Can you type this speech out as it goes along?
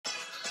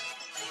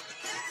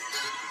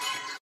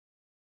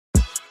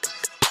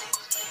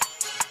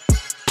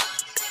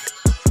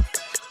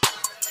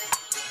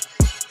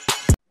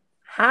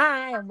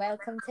and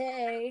welcome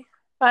to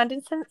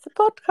Finding Sense of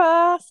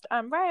Podcast.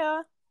 I'm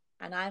Raya.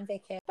 And I'm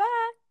Vicky.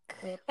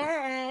 Back. We're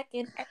back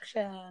in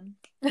action.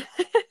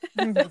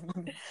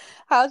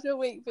 How's your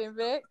week been,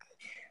 Vic?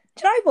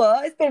 Do you know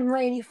what? It's been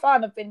really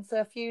fun. I've been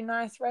to a few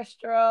nice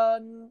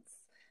restaurants.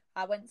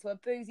 I went to a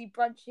boozy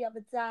brunch the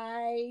other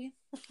day.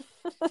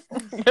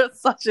 You're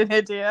such an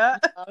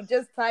idiot. I'm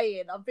just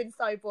saying, I've been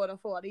so bored. I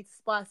thought I need to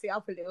spice it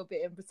up a little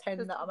bit and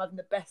pretend that I'm having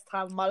the best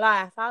time of my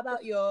life. How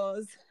about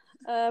yours?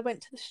 Went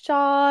to the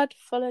Shard,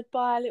 followed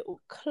by a little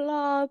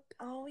club.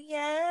 Oh,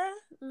 yeah?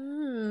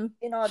 In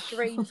our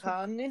dreams,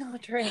 hon. In our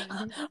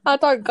dreams. I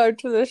don't go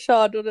to the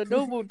Shard on a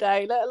normal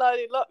day, let alone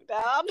in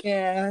lockdown.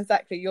 Yeah,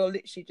 exactly. You're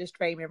literally just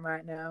dreaming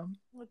right now.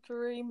 A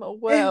dream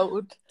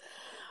world.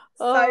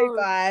 So,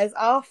 guys,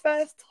 our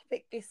first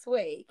topic this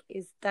week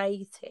is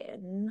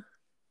dating.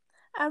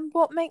 And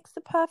what makes the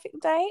perfect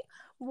date?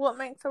 What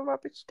makes a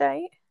rubbish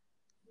date?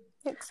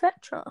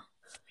 Etc.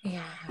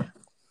 Yeah.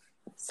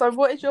 So,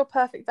 what is your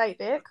perfect date,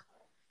 Vic?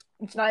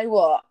 Do you know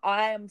what?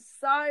 I am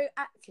so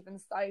active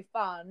and so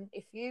fun.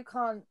 If you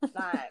can't,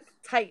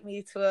 take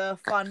me to a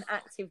fun,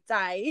 active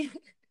day,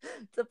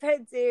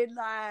 depending,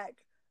 I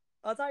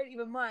don't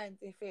even mind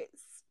if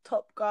it's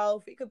top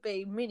golf. It could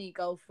be mini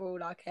golf for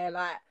all I care.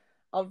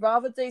 I'd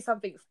rather do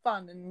something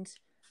fun and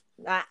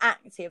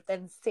active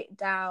than sit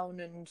down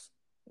and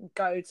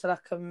go to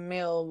a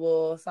meal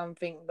or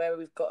something where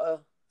we've got to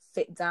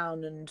sit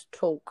down and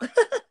talk.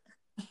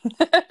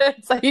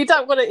 So you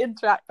don't want to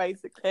interact,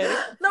 basically.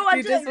 No, I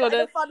you just want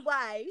in a fun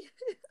way.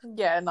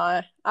 Yeah,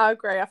 no, I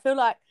agree. I feel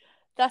like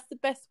that's the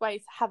best way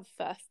to have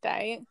a first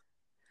date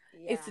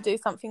is to do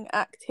something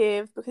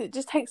active because it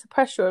just takes the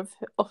pressure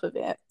off of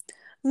it.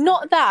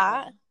 Not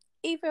that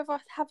either of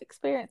us have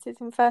experiences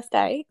in first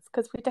dates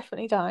because we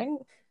definitely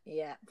don't.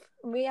 Yeah,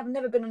 we have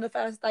never been on a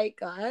first date,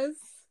 guys.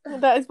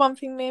 That is one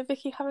thing me and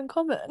Vicky have in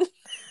common.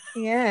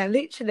 Yeah,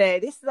 literally.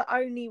 This is the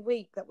only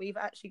week that we've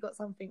actually got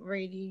something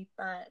really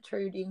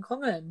truly in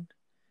common.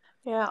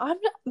 Yeah,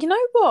 you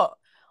know what?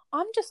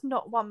 I'm just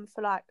not one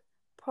for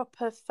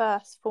proper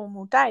first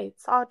formal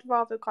dates. I'd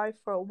rather go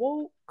for a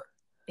walk.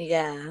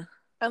 Yeah.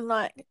 And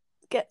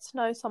get to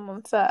know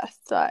someone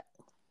first.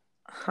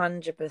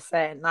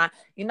 100%.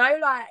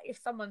 If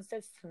someone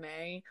says to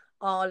me,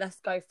 "Oh, let's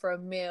go for a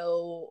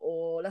meal,"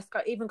 or "Let's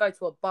go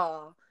to a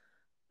bar,"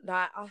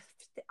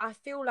 I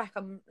feel like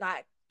I'm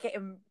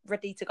getting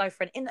ready to go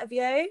for an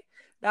interview.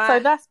 So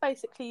that's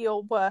basically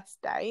your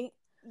worst date.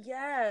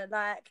 Yeah,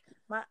 that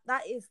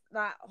is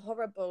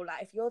horrible.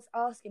 If you're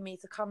asking me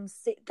to come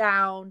sit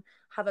down,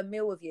 have a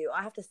meal with you,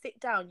 I have to sit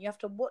down. You have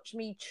to watch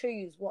me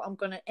choose what I'm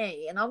gonna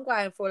eat, and I'm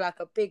going for a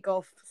big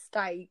off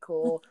steak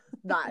or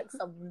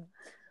some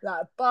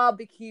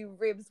barbecue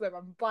ribs where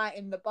I'm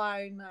biting the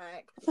bone.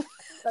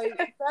 So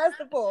first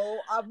of all,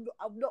 I'm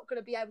not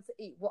gonna be able to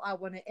eat what I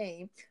want to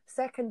eat.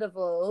 Second of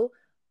all,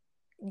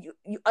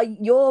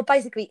 you're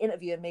basically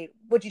interviewing me.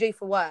 What do you do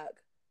for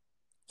work?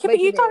 Yeah, but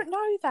you don't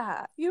know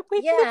that. We've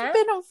never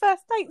been on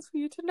first dates for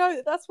you to know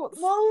that that's what's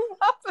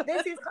happening.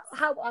 This is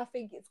how I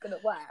think it's going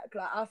to work.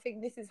 I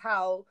think this is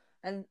how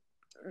a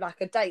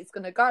date's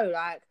going to go.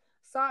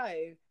 So,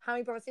 how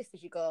many brothers and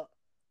sisters you got?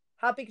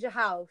 How big's your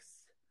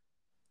house?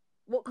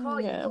 What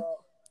car you got?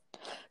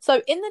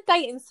 So, in the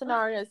dating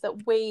scenarios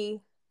that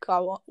we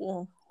go on,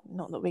 well,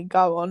 not that we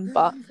go on,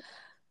 but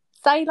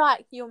say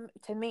you're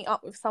to meet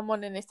up with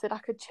someone and it's a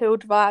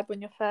chilled vibe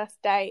on your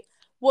first date,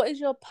 what is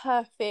your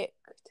perfect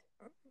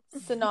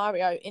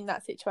scenario in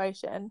that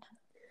situation?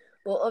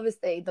 Well,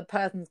 obviously the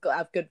person's got to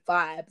have good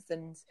vibes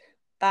and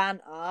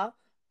banter.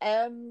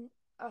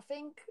 I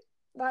think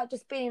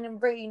just being in a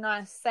really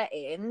nice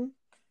setting.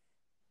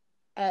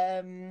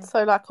 So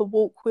a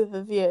walk with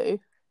a view.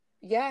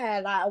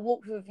 Yeah, a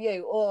walk with a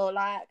view, or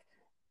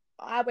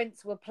I went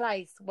to a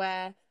place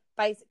where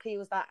basically it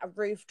was a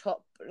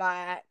rooftop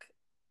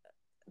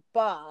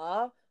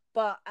bar,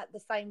 but at the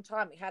same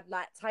time it had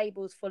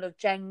tables full of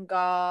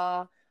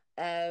Jenga.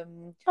 So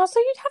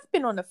you'd have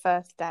been on a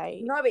first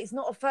date? No, it's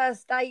not a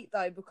first date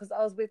though, because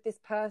I was with this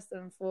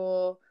person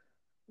for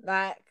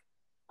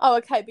Oh,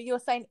 okay, but you're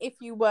saying if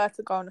you were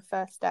to go on a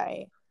first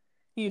date,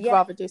 you'd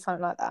rather do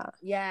something like that?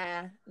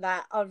 Yeah,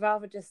 I'd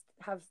rather just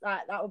have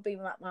that would be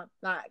my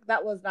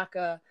that was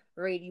a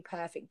really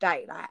perfect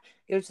date.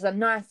 It was just a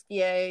nice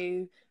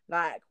view,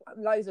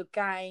 loads of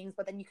games,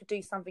 but then you could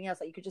do something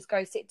else. You could just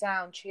go sit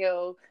down,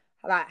 chill,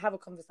 have a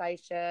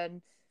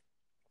conversation,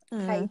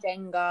 play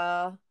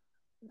Jenga.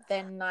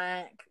 Then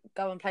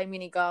go and play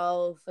mini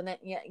golf, and then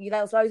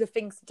there was loads of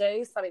things to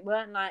do. So it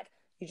weren't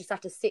you just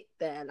have to sit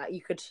there.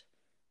 You could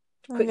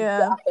quickly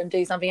get up and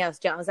do something else.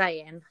 Do you know what I'm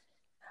saying?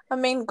 I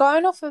mean,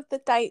 going off of the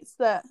dates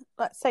that,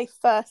 say,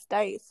 first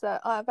dates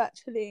that I've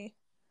actually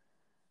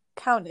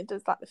counted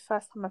as the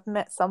first time I've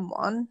met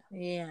someone.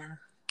 Yeah.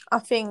 I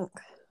think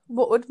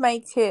what would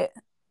make it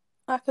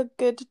a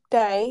good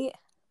date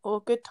or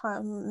a good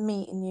time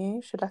meeting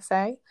you, should I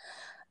say,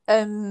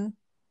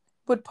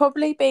 would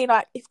probably be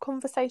if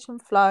conversation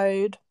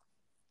flowed.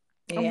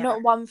 Yeah. I'm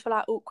not one for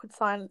awkward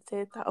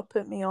silences. That'll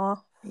put me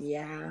off.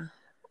 Yeah.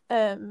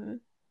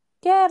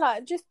 Yeah,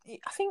 like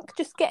I think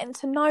just getting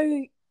to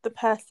know the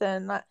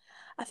person. Like,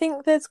 I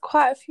think there's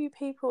quite a few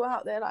people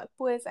out there, like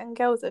boys and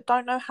girls, that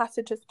don't know how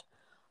to just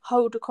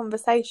hold a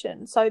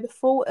conversation. So the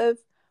thought of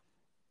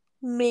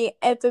me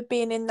ever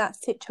being in that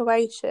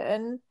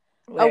situation,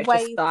 Where it's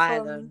just away from,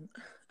 silent.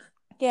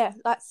 yeah,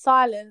 like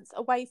silence,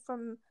 away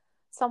from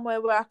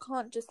somewhere where I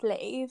can't just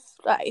leave.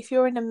 Like, if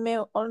you're on a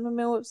meal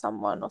with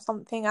someone or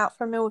something, out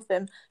for a meal with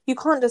them, you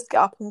can't just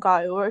get up and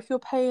go. Or if you're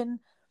paying,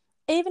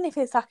 even if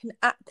it's like an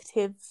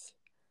active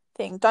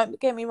thing, don't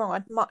get me wrong,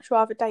 I'd much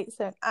rather date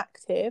someone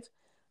active.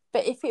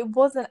 But if it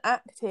wasn't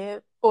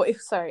active, or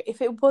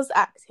if it was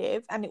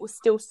active and it was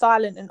still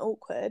silent and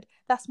awkward,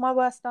 that's my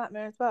worst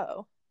nightmare as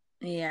well.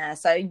 Yeah,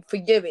 so for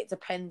you, it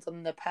depends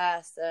on the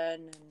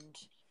person and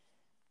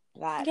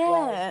like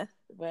Yeah.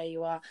 where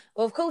you are.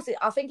 Well, of course,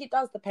 I think it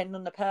does depend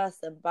on the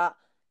person, but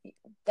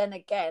then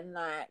again,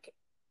 like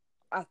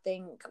I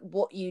think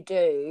what you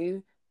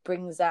do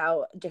brings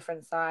out a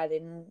different side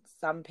in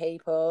some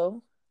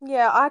people.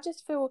 Yeah, I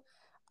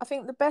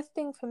think the best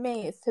thing for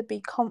me is to be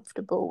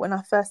comfortable when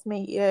I first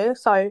meet you.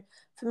 So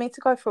for me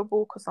to go for a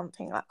walk or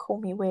something, like call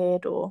me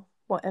weird or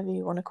whatever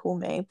you want to call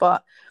me,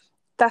 but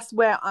that's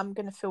where I'm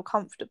gonna feel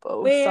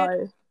comfortable.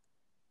 Weird.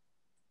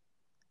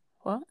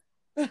 So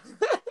what?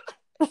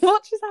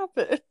 What just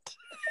happened?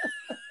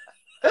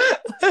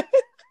 Did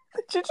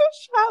you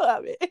just shout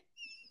at me?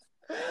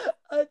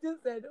 I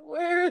just said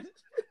weird.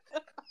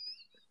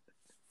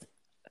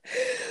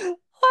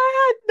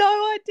 I had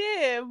no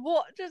idea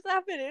what just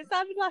happened. It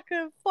sounded like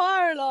a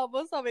fire alarm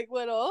or something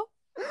went off.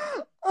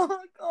 Oh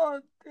my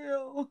god,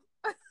 Bill.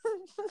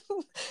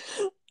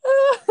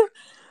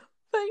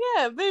 But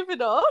yeah,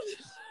 moving on.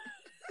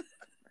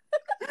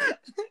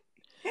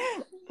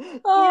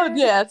 Oh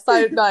yeah,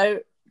 so no,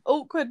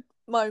 awkward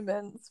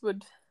moments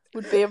would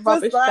be a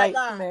rubbish like date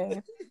for that.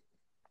 me.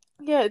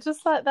 Yeah,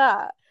 just like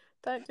that.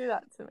 Don't do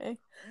that to me.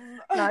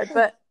 No,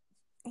 but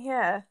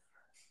yeah.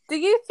 Do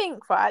you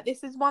think, right,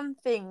 this is one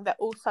thing that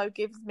also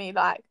gives me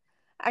like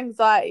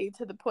anxiety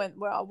to the point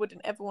where I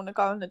wouldn't ever want to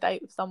go on a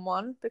date with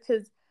someone,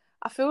 because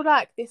I feel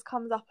like this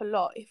comes up a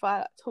lot if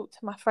I talk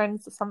to my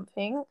friends or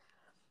something.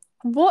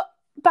 What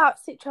about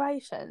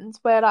situations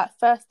where, like,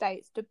 first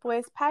dates, do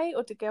boys pay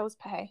or do girls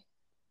pay?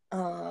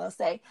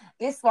 So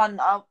this one,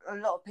 a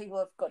lot of people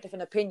have got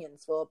different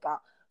opinions for, but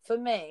for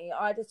me,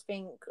 I just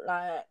think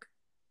like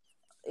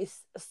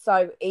it's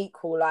so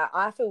equal. Like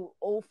I feel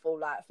awful,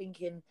 like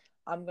thinking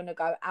I'm gonna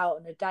go out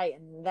on a date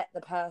and let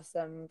the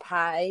person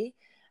pay.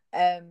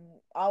 Um,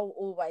 I'll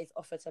always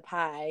offer to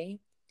pay.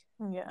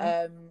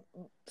 Yeah. Um,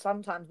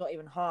 Sometimes not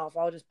even half.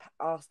 I'll just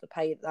ask to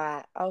pay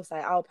that. I'll say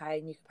I'll pay,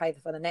 and you can pay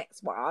for the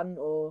next one,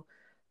 or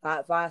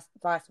like vice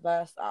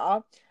versa.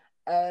 But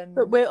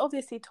Um, we're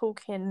obviously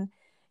talking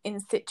in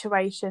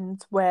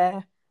situations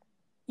where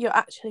you're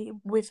actually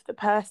with the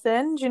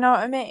person. Do you know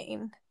what I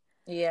mean?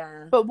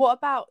 yeah, But what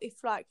about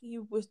if, like,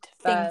 you was to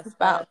think vice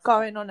about versa.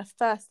 going on a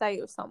first date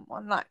with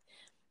someone? Like,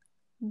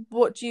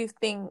 what do you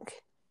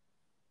think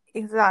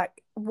is,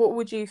 like, what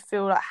would you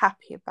feel like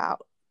happy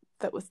about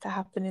that was to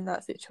happen in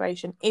that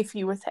situation if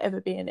you were to ever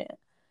be in it?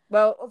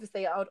 Well,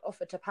 obviously, I would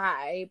offer to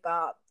pay,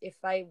 but if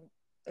they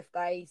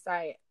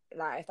say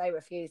like if they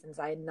refuse and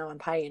say no, I'm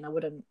paying, I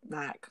wouldn't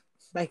like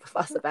make a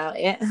fuss about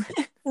it.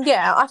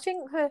 Yeah, I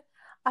think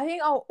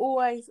I'll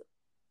always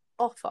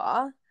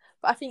offer,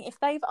 but I think if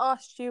they've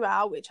asked you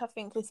out, which I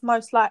think is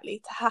most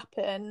likely to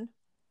happen,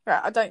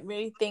 right? I don't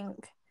really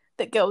think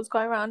that girls go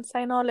around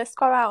saying, "Oh, let's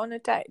go out on a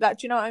date." Like,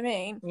 do you know what I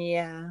mean?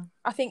 Yeah,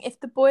 I think if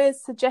the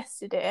boys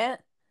suggested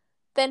it,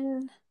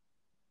 then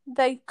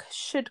they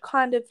should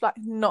kind of like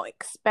not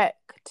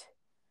expect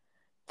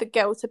the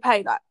girl to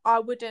pay. Like, I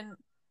wouldn't,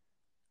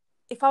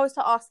 if I was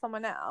to ask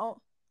someone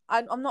out,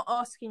 I'm not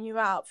asking you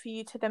out for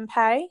you to then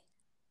pay.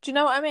 Do you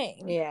know what I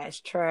mean? yeah, it's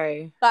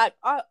true. Like,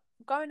 I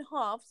going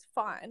halves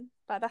fine,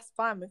 like that's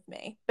fine with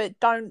me, but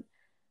don't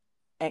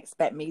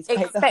Expect me to pay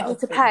the expect me whole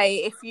to thing. pay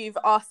if you've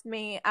asked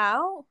me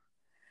out.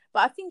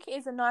 But I think it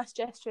is a nice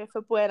gesture if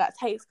a boy like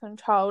takes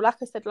control. Like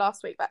I said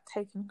last week, like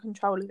taking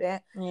control of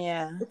it.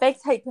 Yeah, If they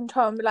take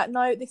control and be like,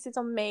 no, this is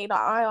on me, like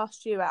I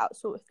asked you out,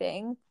 sort of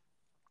thing,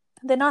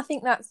 then I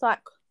think that's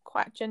like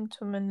quite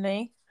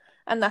gentlemanly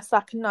and that's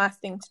like a nice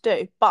thing to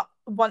do. But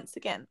once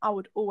again, I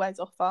would always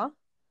offer.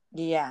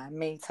 yeah,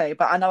 me too.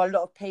 But I know a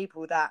lot of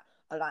people that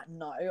are like,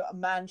 no, a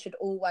man should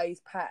always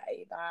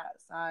pay that.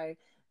 So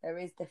there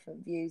is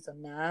different views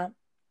on that.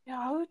 Yeah,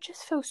 I would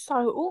just feel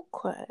so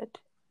awkward.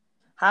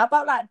 How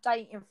about like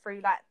dating through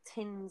like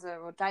Tinder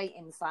or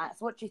dating sites?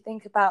 What do you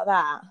think about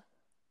that?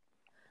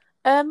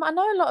 I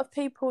know a lot of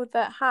people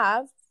that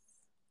have.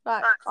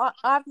 Like,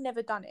 I've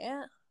never done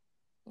it.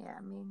 Yeah,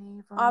 me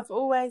neither. I've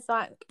always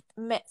like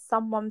met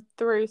someone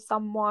through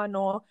someone,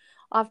 or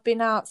I've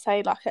been out,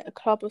 say, like at a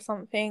club or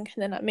something,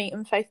 and then I meet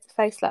them face to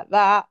face like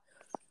that.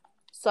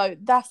 So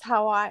that's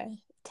how I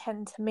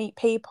tend to meet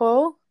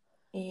people.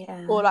 Or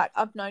Yeah. like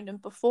I've known them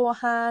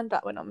beforehand,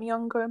 like when I'm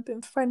younger and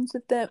been friends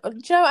with them. Do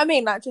you know what I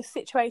mean? Like just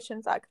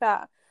situations like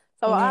that.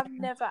 So Yeah. I've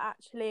never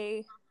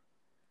actually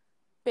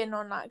been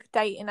on like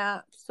dating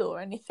apps or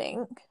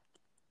anything.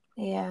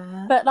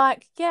 Yeah. But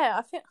like,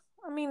 yeah,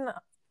 I mean,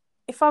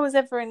 if I was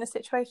ever in a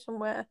situation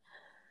where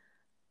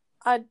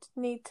I'd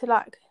need to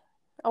like,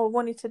 or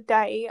wanted to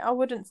date, I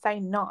wouldn't say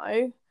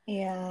no.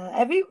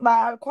 Yeah,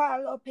 quite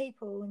a lot of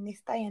people in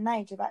this day and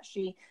age have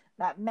actually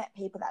like met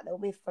people that they're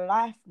with for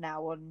life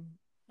now on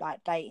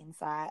like dating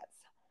sites.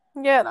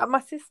 Yeah, like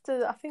my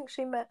sister, I think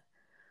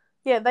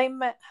they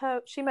met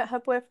her, she met her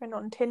boyfriend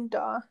on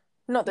Tinder.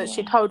 Not that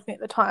she Yeah. told me at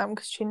the time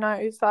because she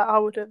knows that I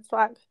would have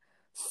like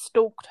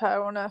stalked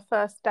her on her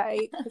first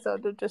date because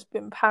I'd have just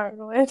been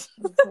paranoid.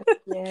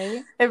 Yeah.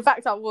 In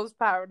fact, I was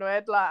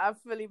paranoid. Like, I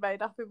fully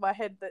made up in my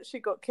head that she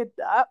got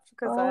kidnapped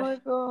because Oh her my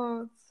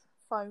god,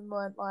 phone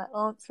weren't like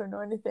answering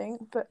or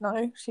anything. But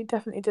no, she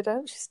definitely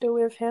didn't. She's still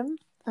with him.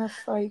 that's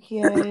so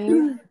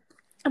cute.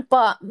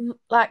 But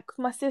like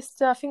my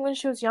sister, I think when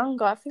she was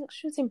younger, I think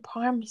she was in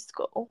primary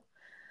school,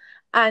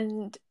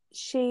 and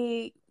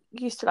she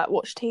used to like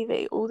watch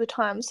TV all the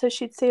time. So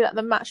she'd see like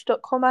the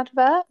Match.com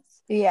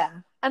adverts, Yeah.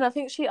 and I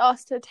think she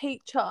asked her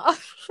teacher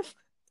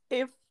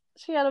if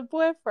she had a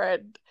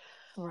boyfriend.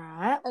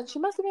 Right. And she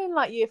must have been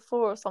like year 4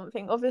 or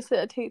something. Obviously,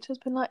 her teacher's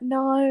been like,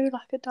 no,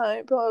 like I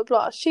don't, blah, blah,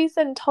 blah. She's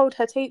then told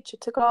her teacher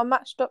to go on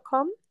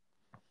Match.com.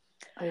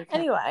 Okay.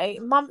 Anyway,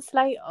 months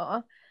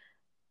later,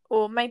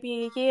 or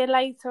maybe a year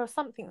later or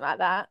something like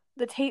that,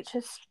 the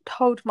teacher's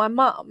told my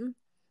mum,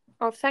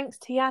 oh, thanks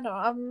to Yana,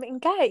 I'm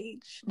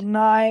engaged.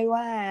 No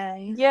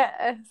way.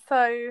 Yeah,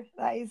 so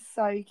That is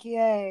so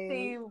cute.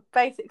 she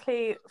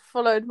basically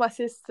followed my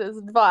sister's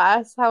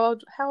advice. How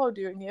old are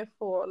you in year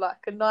 4?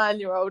 Like a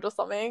 9-year-old or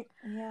something.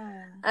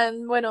 Yeah.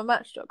 And went on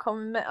Match.com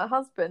and met her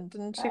husband,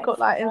 and she That got is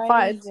like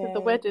invited to the crazy.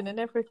 wedding and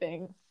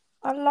everything.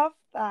 I love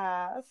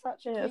that. That's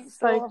such a Yeah, cute it's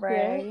so cute.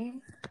 story.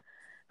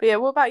 But yeah,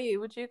 what about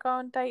you? Would you go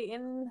on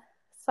dating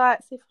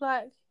sites if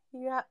like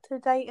you had to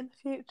date in the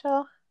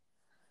future?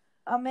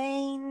 I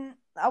mean,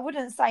 I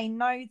wouldn't say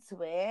no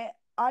to it.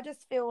 I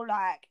just feel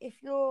like if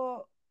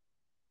you're,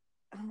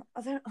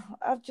 I don't,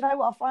 do you know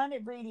what? I find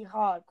it really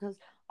hard because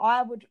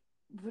I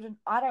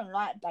I don't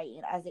like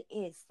dating as it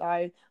is.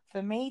 So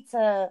for me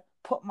to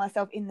put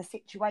myself in the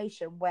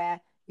situation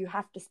where you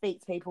have to speak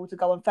to people to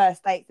go on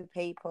first dates with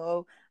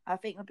people, I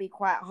think would be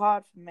quite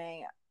hard for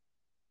me.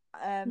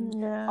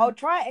 Yeah. I'll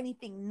try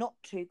anything not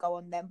to go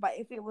on them, but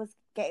if it was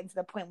getting to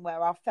the point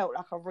where I felt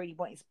like I really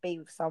wanted to be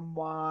with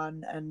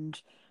someone and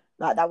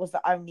like that was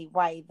the only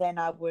way, then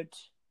I would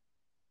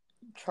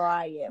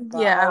try it.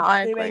 But Yeah, I'll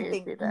I do agree with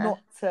anything you there. not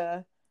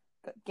to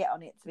get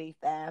on it, to be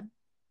fair.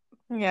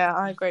 Yeah,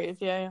 I agree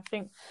with you. I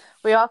think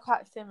we are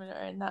quite similar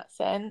in that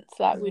sense.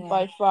 Like we'd Yeah.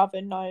 both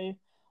rather know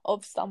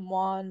of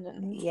someone,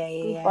 and Yeah,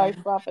 we'd yeah,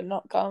 both rather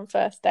not go on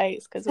first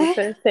dates because we're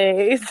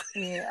pussies.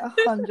 yeah.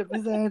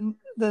 100%.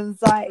 The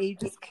anxiety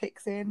just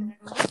kicks in.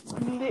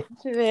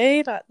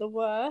 Literally, like the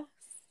worst.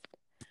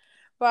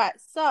 Right,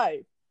 so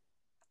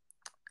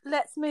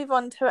let's move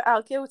on to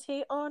our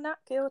guilty or not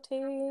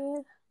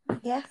guilty.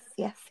 Yes,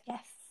 yes,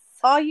 yes.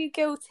 Are you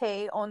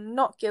guilty or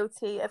not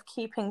guilty of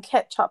keeping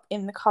ketchup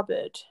in the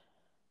cupboard?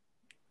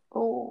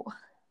 Oh,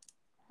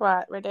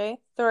 Right,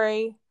 ready?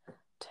 3,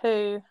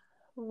 2,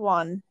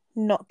 1.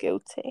 Not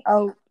guilty.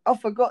 oh, I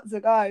forgot to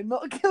go.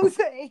 Not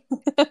guilty.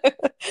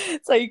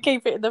 So you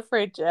keep it in the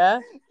fridge, yeah?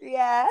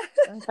 Yeah.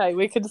 Okay,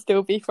 we can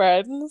still be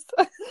friends.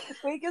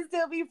 We can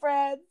still be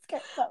friends,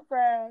 ketchup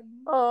friends.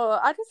 Oh,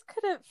 I just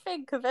couldn't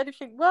think of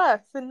anything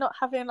worse than not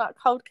having like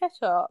cold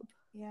ketchup.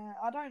 Yeah,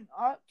 do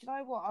you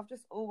know what? I've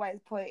just always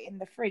put it in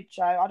the fridge,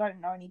 so I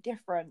don't know any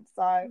difference.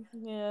 So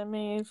Yeah,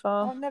 me either.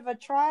 I've never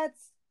tried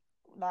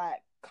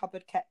like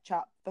cupboard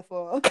ketchup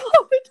before.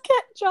 Covered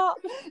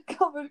ketchup.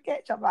 Cupboard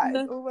ketchup, like No,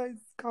 it's always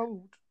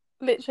cold.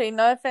 literally,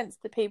 no offense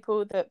to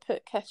people that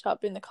put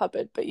ketchup in the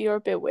cupboard, but you're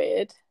a bit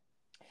weird.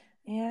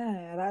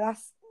 Yeah,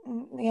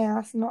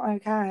 that's not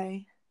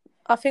okay.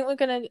 I think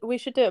we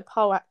should do a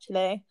poll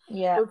actually.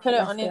 Yeah, We'll put it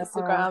let's on do a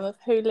Instagram poll. of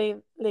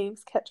who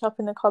leaves ketchup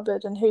in the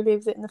cupboard and who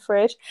leaves it in the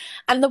fridge.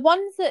 And the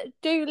ones that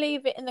do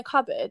leave it in the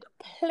cupboard,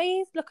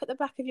 please look at the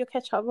back of your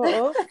ketchup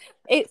bottle.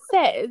 It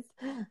says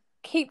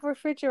keep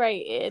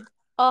refrigerated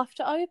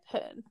after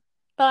open.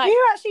 Do Like,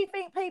 you actually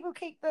think people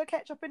keep the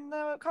ketchup in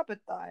the cupboard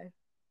though?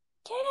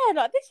 yeah,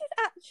 like this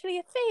is actually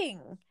a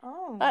thing.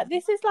 Oh, Like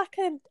this is like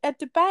a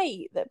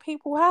debate that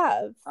people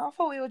have. I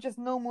thought it was just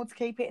normal to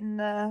keep it in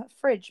the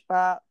fridge,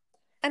 but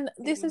And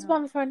this maybe is not.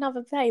 one for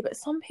another day, but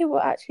some people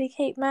actually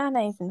keep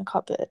mayonnaise in the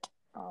cupboard.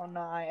 Oh no,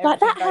 Like everything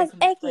that goes has in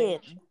the egg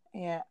fridge.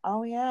 in. Yeah.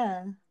 Oh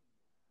yeah.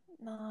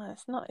 No,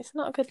 it's not. It's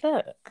not a good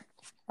look.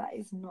 That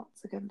is not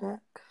a good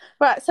look.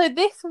 Right. So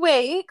this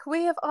week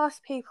we have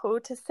asked people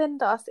to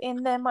send us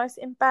in their most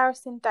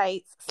embarrassing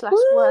dates / Woo!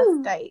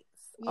 worst dates.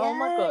 Oh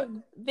my Yay!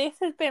 god, this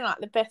has been like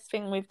the best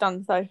thing we've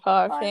done so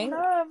far. I I think. know.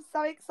 I'm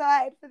so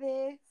excited for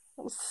this.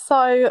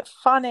 So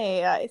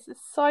funny. Like, it's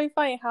so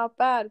funny how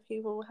bad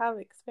people have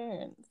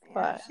experienced. It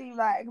Like, actually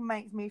like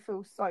makes me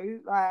feel so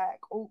like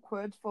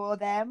awkward for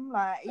them.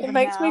 Like it even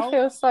makes me now.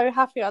 feel so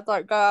happy I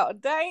don't go out on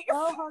dates.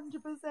 Oh,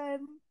 100%.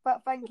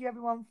 But thank you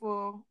everyone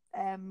for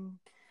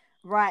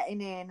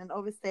writing in, and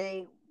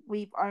obviously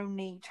we've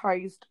only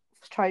chose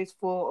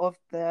 4 of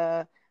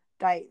the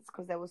dates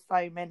because there were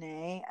so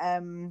many.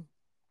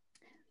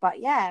 But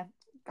yeah,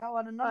 go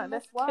on, Right,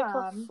 anonymous let's kick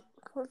off one.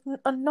 with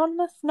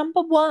anonymous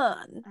number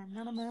one.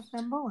 Anonymous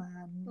number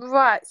one.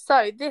 Right,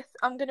 so this,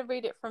 I'm going to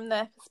read it from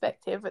their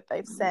perspective that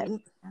they've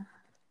sent. Yeah.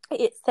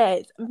 It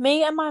says,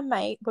 me and my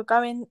mate were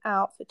going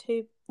out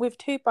with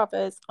two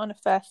brothers on a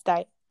first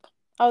date.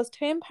 I was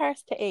too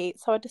embarrassed to eat,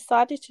 so I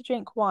decided to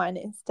drink wine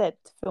instead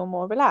to feel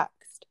more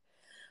relaxed.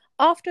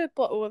 After a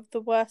bottle of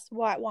the worst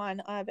white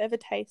wine I have ever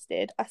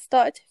tasted, I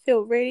started to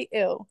feel really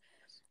ill,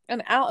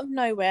 and out of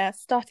nowhere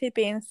started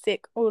being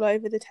sick all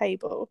over the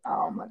table.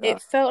 Oh my God.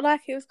 It felt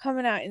like it was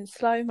coming out in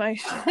slow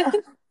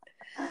motion.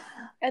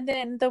 And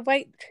then the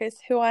waitress,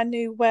 who I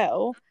knew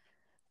well,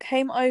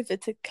 came over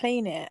to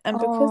clean it, and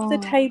because the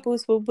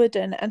tables were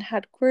wooden and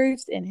had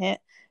grooves in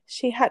it,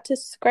 she had to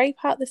scrape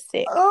out the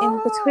sick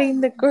in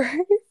between the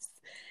grooves,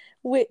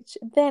 which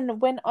then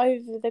went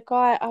over the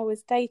guy I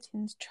was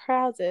dating's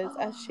trousers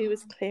as she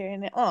was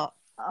clearing it up.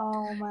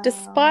 Oh man.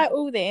 Despite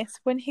all this,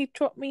 when he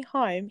dropped me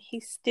home,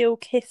 he still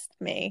kissed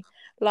me,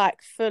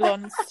 like full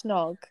on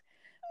snog.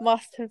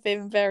 Must have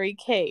been very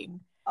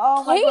keen.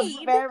 Oh my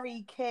God,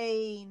 very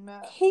keen.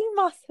 He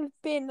must have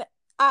been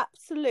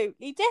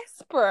absolutely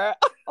desperate.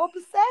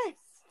 Obsessed.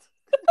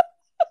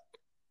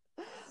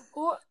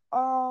 What?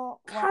 Oh,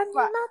 Can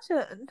you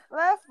imagine?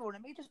 First of all,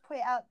 let me just put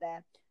it out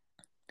there.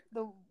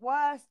 The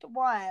worst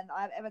wine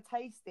I've ever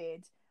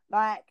tasted.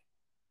 Like,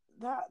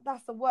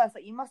 that's the worst.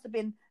 Like, you must have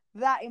been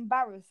that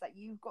embarrassed that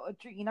you've got a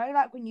drink. You know,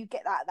 like when you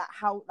get that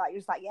house, like you're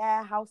just like,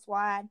 yeah, house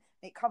wine.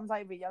 And it comes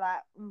over, you're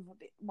like,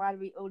 why do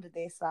we order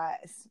this? Like,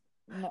 it's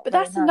not. But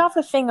that's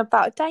another thing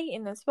about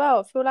dating as well.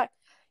 I feel like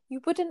you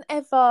wouldn't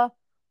ever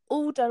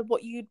order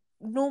what you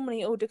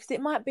normally order because it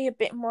might be a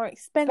bit more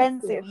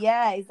expensive.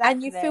 Yeah, exactly.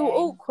 And you feel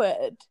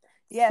awkward.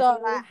 Yeah, so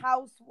like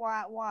house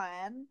white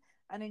wine,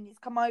 and then it's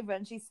come over,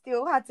 and she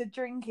still had to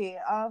drink it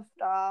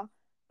after.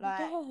 Like,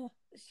 yeah.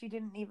 She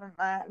didn't even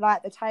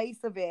like the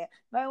taste of it.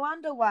 No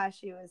wonder why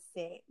she was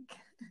sick.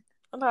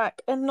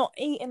 Like, and not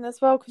eating as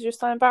well because you're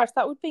so embarrassed.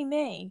 That would be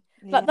me.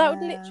 Yeah. Like, that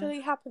would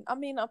literally happen. I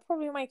mean, I'll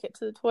probably make it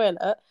to the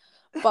toilet,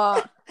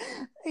 but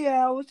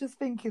yeah, I was just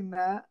thinking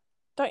that.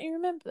 Don't you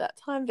remember that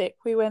time, Vic?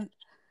 We went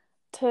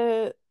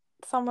to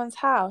someone's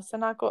house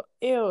and I got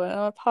ill and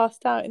I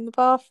passed out in the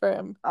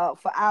bathroom. Oh,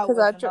 for hours.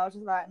 I was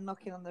just like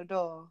knocking on the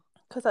door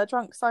because I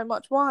drank so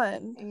much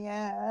wine.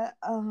 Yeah.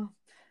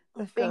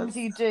 The things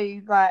you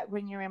do, like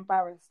when you're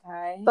embarrassed,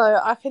 hey? So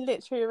I can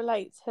literally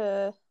relate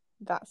to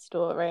that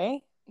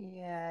story.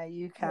 Yeah,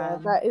 you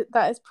can. Yeah,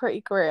 that is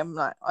pretty grim.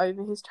 Like,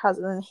 over his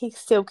trousers, and he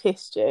still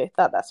kissed you.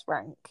 That's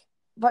rank.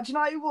 But you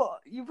know what?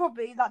 You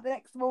probably, like, the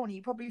next morning,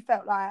 you probably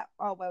felt like,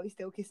 oh, well, he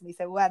still kissed me,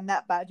 so it wasn't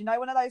that bad. You know,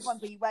 one of those ones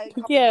where you wake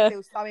up and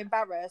you feel so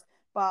embarrassed,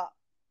 but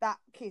that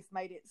kiss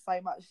made it so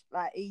much,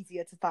 like,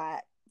 easier to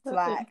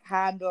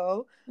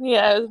handle.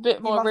 Yeah, it was a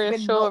bit more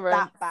reassuring.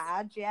 Not that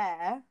bad,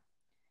 yeah.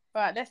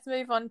 Right, let's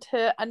move on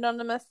to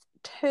Anonymous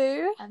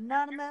 2.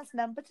 Anonymous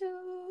number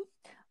 2.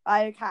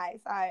 Okay,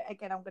 so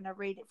again, I'm going to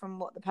read it from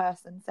what the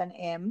person sent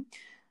in.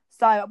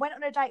 So I went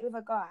on a date with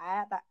a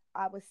guy that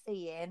I was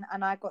seeing,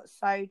 and I got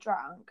so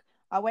drunk.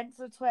 I went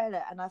to the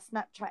toilet and I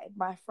Snapchatted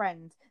my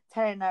friend,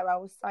 telling her I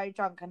was so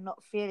drunk and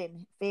not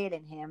feeling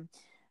him.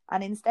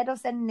 And instead of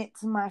sending it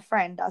to my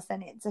friend, I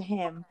sent it to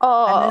him.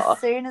 Oh. And as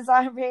soon as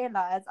I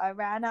realised, I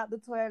ran out the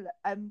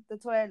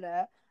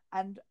toilet,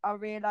 and I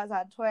realised I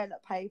had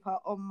toilet paper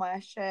on my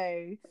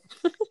shoe.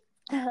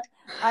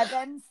 I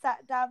then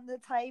sat down at the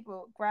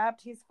table,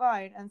 grabbed his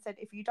phone, and said,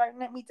 "If you don't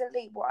let me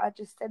delete what I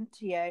just sent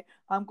to you,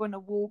 I'm going to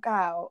walk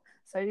out."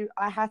 So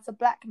I had to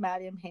blackmail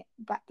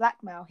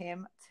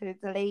him to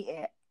delete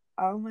it.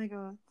 Oh my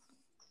God.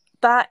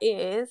 That's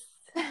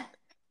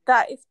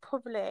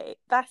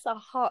a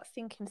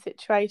heart-sinking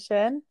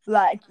situation.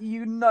 Like,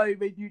 you know,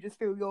 when you just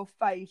feel your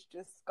face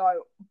just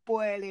go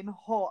boiling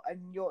hot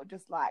and you're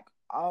just like,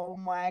 oh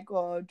my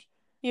God.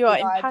 You are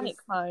in panic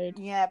mode.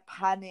 Yeah,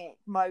 panic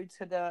mode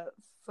to the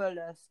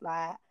fullest.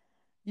 Like,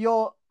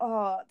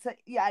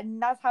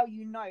 and that's how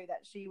you know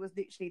that she was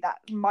literally, that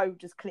mode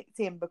just clicked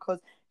in,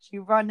 because she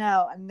ran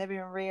out and never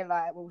even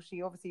realised. Well,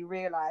 she obviously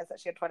realised that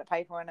she had toilet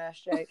paper on her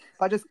shoe,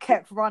 but just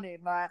kept running.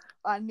 Like,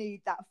 I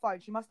need that phone.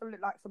 She must have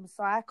looked like some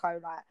psycho.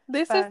 Like,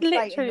 this is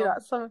literally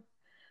like some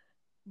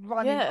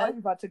running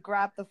over to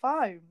grab the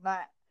phone.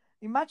 Like,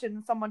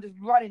 imagine someone just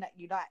running at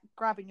you, like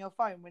grabbing your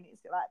phone when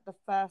it's like the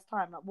first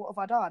time. Like, what have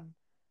I done?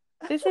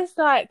 This is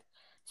like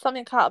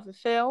something out of a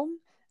film.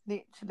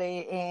 Literally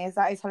is.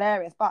 That is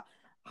hilarious. But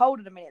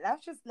hold on a minute.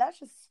 Let's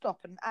just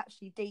stop and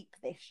actually deep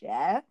this.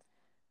 Yeah.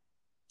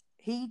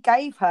 He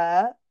gave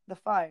her the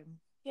phone.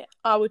 Yeah,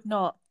 I would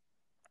not.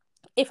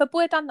 If a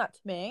boy done that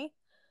to me,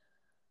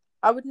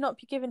 I would not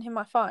be giving him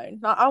my phone.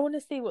 Like, I want to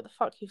see what the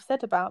fuck you've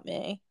said about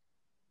me.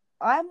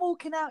 I'm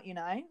walking out, you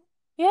know.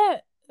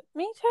 Yeah,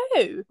 me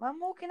too. I'm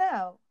walking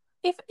out.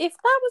 If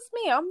that was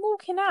me, I'm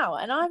walking out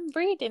and I'm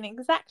reading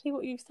exactly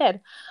what you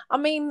said. I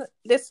mean,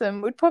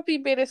 listen, we'd probably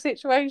be in a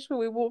situation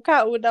where we walk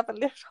out with another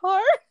lift home.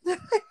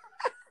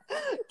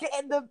 Get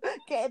in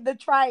the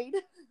train.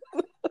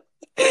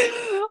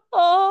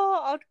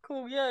 Oh, I'd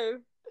call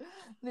you.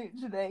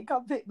 Literally,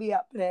 come pick me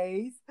up,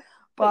 please.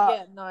 But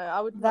yeah, no, I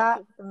would not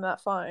give them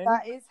that phone.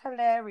 That is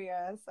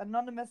hilarious.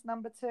 Anonymous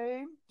number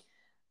 2.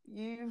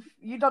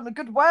 You done a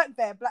good work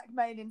there,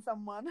 blackmailing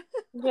someone.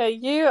 Yeah,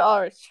 you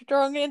are a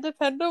strong,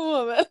 independent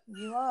woman.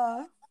 You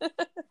are.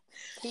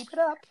 Keep it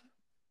up.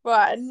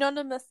 Right,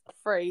 anonymous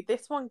 3.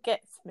 This one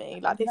gets me.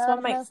 Like, this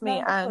one makes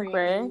me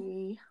angry.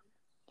 3.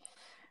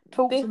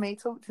 Talk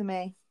to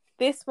me.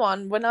 This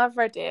one, when I've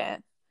read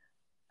it,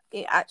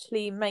 it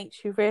actually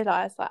makes you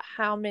realise like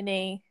how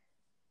many.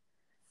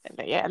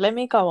 Yeah, let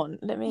me go on.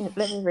 Let me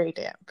read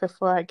it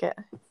before I get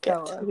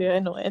too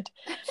annoyed.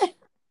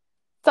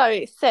 So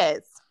it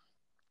says,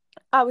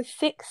 I was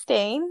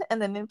 16,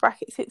 and then in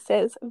brackets it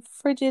says,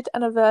 frigid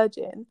and a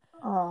virgin.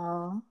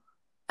 Aww.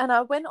 And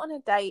I went on a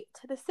date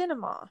to the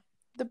cinema.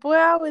 The boy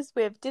I was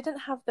with didn't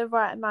have the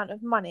right amount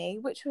of money,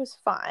 which was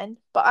fine,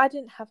 but I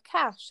didn't have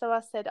cash, so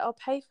I said, I'll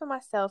pay for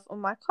myself on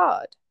my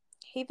card.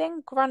 He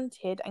then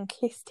grunted and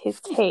kissed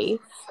his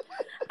teeth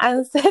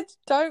and said,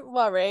 don't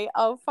worry,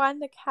 I'll find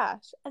the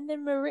cash, and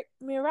then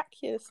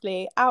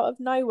miraculously, out of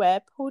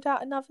nowhere, pulled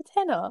out another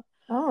tenner.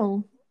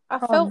 Oh. I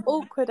felt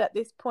awkward at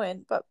this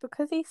point, but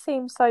because he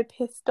seemed so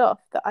pissed off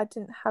that I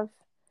didn't have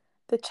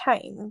the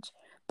change,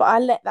 but I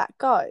let that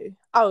go.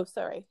 Oh,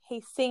 sorry.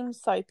 He seemed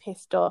so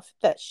pissed off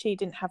that she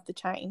didn't have the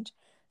change,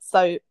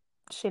 so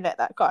she let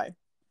that go.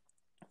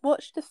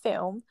 Watched the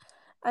film,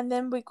 and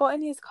then we got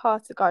in his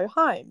car to go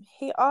home.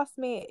 He asked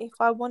me if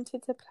I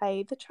wanted to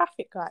play the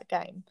traffic light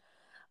game.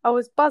 I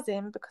was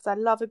buzzing because I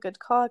love a good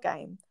car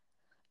game.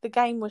 The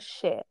game was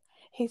shit.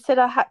 He said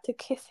I had to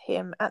kiss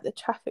him at the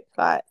traffic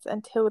lights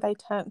until they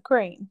turned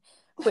green,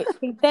 which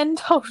he then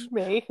told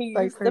me he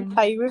used to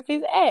play with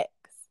his ex.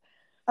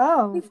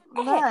 Oh,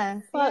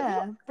 nice.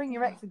 Yeah. Bring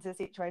your ex into the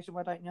situation,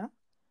 why don't you?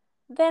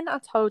 Then I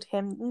told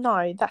him,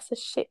 no, that's a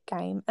shit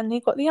game, and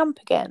he got the ump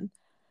again.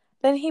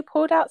 Then he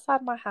pulled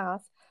outside my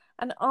house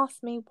and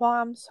asked me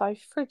why I'm so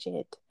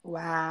frigid.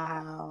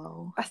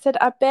 Wow. I said,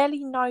 I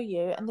barely know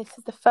you, and this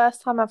is the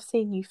first time I've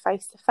seen you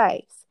face to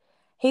face.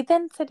 He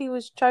then said he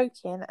was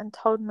joking and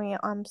told me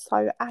I'm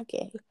so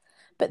aggy.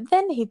 But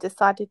then he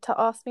decided to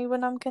ask me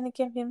when I'm going to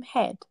give him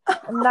head.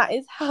 And that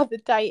is how the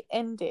date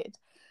ended.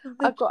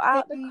 I got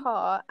out the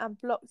car and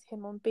blocked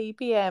him on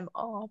BBM.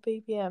 Oh,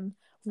 BBM.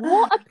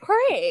 What a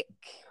prick.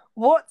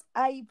 What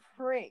a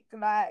prick.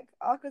 Like,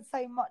 I could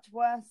say much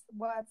worse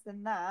words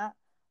than that.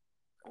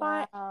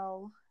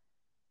 Wow.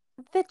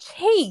 The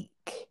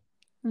cheek.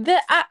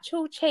 The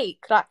actual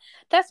cheek. Like,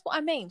 that's what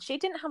I mean. She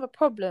didn't have a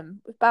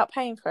problem about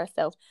paying for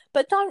herself.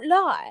 But don't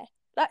lie.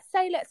 Like,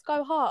 say, let's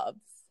go halves.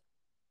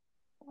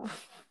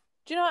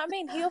 Do you know what I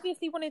mean? He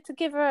obviously wanted to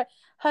give her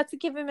to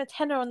give him a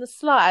tenner on the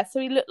sly, so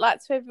he looked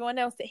like to everyone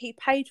else that he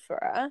paid for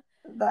her.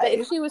 But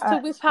if she was to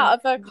whip out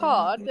of her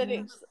card, then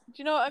it's... Do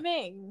you know what I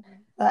mean?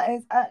 That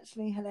is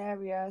actually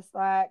hilarious.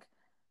 Like,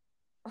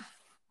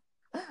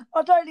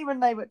 I don't even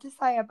know what to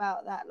say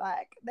about that.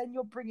 Like, then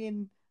you're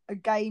bringing a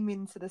game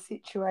into the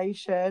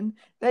situation.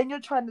 Then you're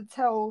trying to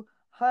tell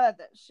her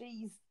that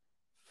she's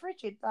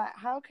frigid. Like,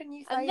 how can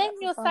you say and then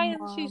that you're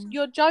someone? saying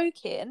you're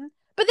joking,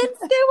 but then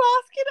still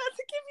asking her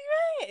to give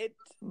you head.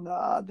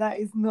 No, that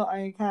is not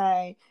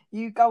okay.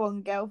 You go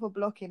on, girl, for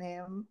blocking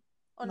him.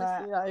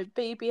 Honestly, though,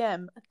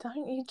 BBM,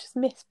 don't you just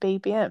miss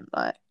BBM?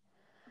 Like,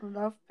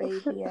 love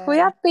BBM. We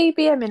had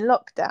BBM in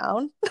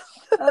lockdown.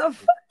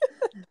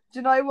 Do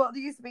you know what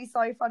used to be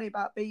so funny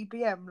about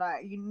BBM?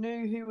 Like, you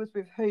knew who was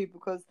with who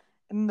because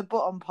in the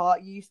bottom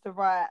part you used to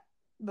write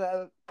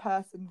the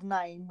person's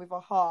name with a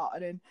heart,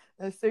 and then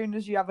as soon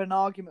as you have an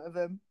argument with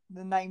them,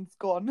 the name's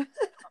gone.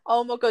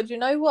 Oh my god, you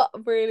know what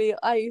really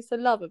I used to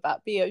love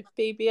about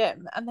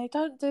BBM? And they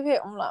don't do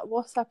it on like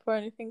WhatsApp or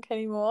anything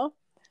anymore.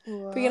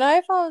 What? But you know,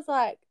 if I was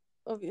like,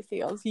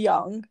 obviously I was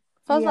young,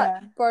 if I was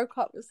like broke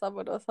up with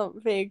someone or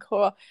something,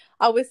 or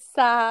I was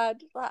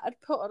sad, like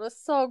I'd put on a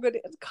song and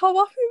it'd come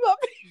up in my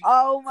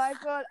Oh my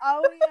god,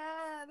 oh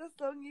yeah, the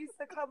song used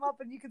to come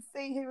up and you could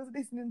see who was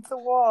listening to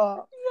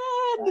what.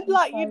 Yeah, and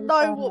like so you know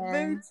funny. What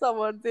mood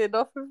someone's in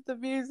off of the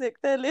music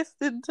they're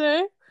listening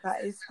to.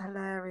 That is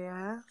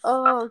hilarious.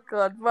 Oh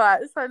god,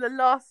 right, so the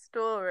last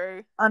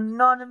story.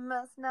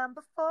 Anonymous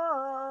number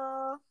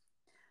 4.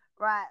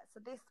 Right, so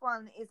this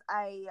one is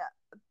a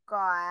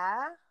guy.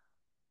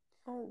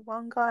 Oh,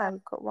 one guy.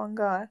 We've got one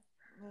guy.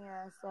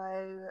 Yeah,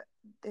 so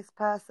this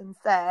person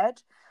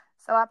said,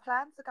 so I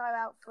planned to go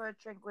out for a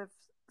drink with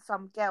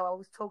some girl I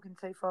was talking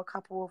to for a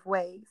couple of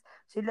weeks.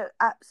 She looked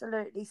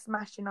absolutely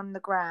smashing on the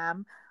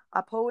gram.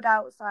 I pulled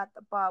outside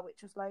the bar,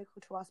 which was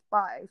local to us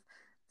both,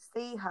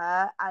 see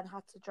her and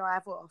had to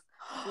drive off.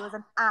 She was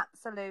an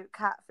absolute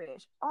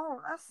catfish.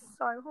 Oh, that's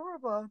so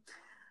horrible.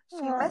 She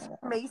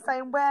messaged me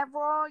saying, where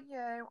are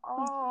you?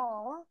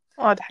 Oh,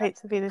 I'd hate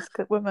to be this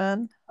good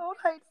woman. I would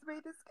hate to be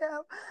this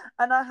girl.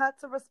 And I had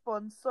to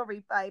respond,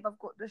 sorry, babe, I've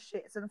got the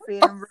shits and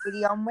feeling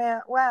really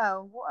unwell.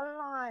 Well, what a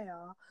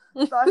liar.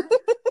 So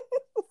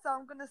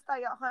I'm going to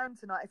stay at home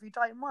tonight if you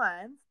don't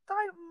mind.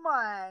 Don't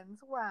mind.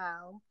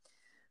 Wow.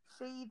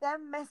 She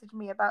then messaged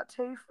me about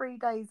 2-3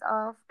 days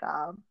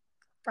after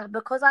And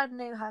because I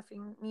knew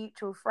having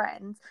mutual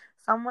friends,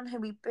 someone who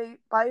we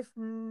both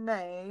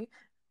knew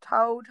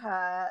told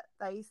her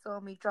they saw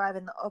me drive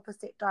in the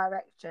opposite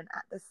direction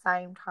at the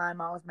same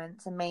time I was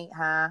meant to meet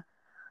her.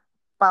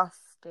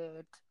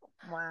 Busted.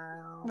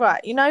 Wow.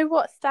 Right, you know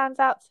what stands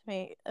out to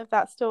me of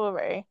that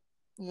story?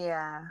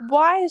 Yeah.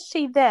 Why is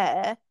she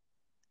there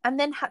and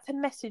then had to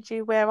message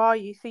you, where are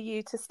you, for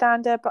you to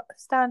stand her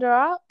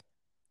up?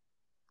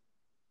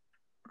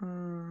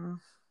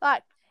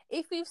 Like,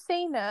 if you've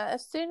seen her,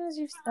 as soon as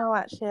you've... Oh,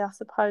 actually, I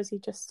suppose he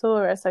just saw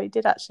her, so he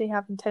did actually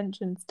have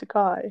intentions to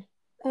go.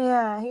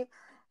 Yeah,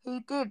 he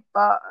did,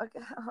 but I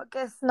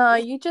guess... No,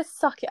 you just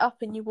suck it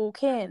up and you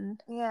walk in.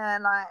 Yeah,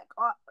 like,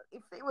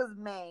 if it was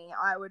me,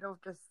 I would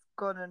have just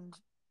gone and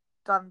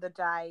done the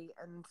day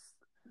and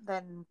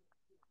then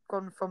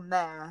gone from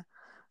there.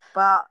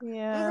 But this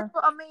Yeah. is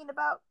what I mean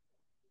about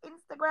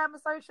Instagram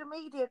and social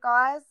media,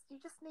 guys. You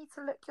just need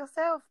to look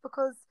yourself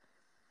because...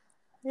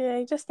 Yeah,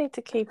 you just need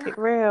to keep it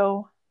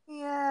real.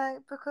 Yeah,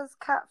 because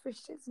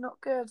catfish is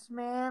not good,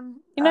 man.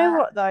 You know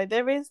what, though?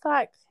 There is,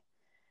 like...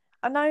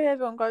 I know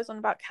everyone goes on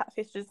about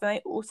catfishes and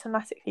they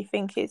automatically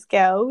think it's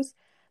girls,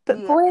 but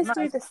Yeah, boys no,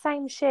 do the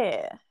same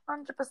shit.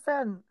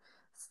 100%.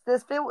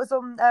 There's filters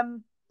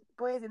on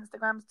boys'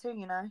 Instagrams too,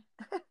 you know.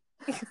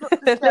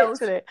 Not just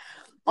girls. Literally.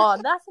 Oh,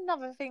 that's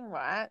another thing,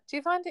 right? Do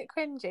you find it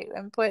cringy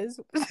when boys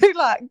do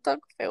like dog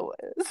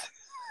filters?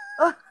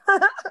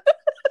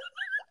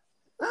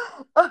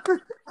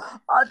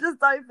 I just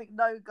don't think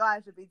no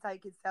guy should be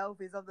taking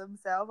selfies of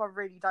themselves. I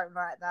really don't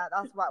like that.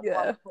 That's like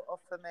one put off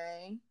for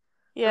me.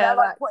 Yeah,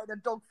 like putting a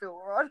dog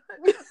filter on.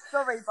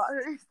 Sorry, but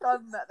who's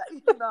done that? That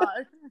you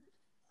know.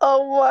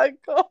 Oh my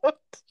god.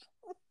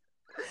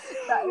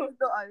 That is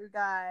not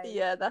okay.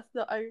 Yeah, that's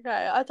not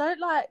okay. I don't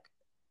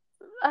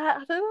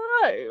don't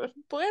know.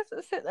 Boys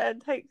that sit there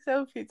and take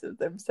selfies of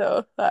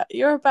themselves, like,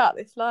 you're about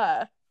this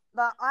life.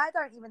 Like, I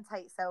don't even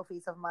take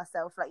selfies of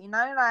myself. Like, you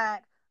know,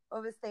 like,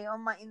 obviously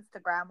on my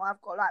Instagram,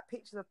 I've got like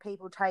pictures of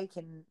people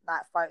taking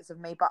like photos of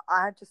me, but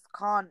I just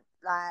can't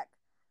like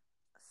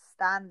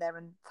stand there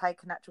and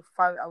take an actual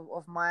photo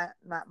of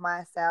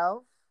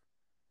myself.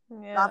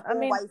 Yeah, I've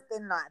always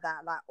been like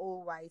that, like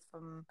always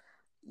from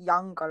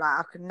younger. Like,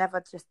 I could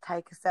never just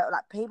take a selfie.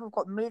 Like, people have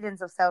got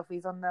millions of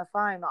selfies on their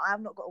phone. Like,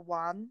 I've not got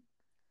one.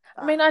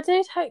 I mean, I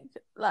do take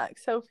like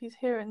selfies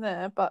here and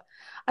there, but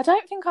I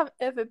don't think I've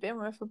ever been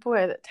with a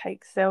boy that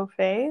takes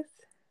selfies.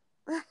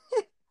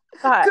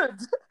 Like, Good.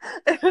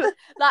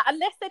 like,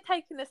 unless they're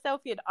taking a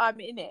selfie and I'm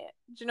in it.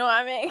 Do you know what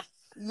I mean?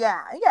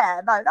 Yeah,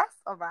 no, that's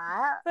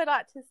alright. But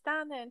like, to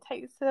stand there and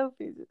take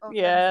selfies, Of I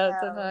themselves.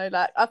 don't know.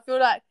 Like, I feel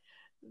like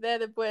they're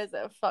the boys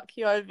that will fuck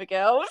you over,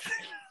 girls.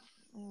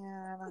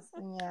 Yeah.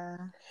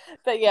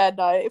 But yeah,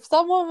 no. If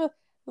someone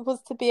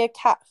was to be a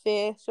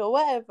catfish or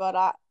whatever,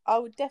 like, I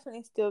would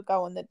definitely still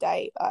go on the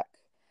date. Like,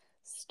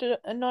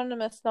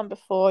 anonymous number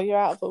 4, you're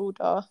out of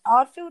order.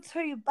 I'd feel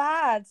too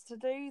bad to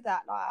do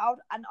that. Like,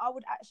 I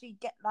would actually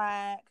get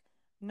like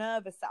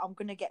nervous that I'm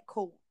gonna get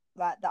caught.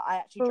 Like, that I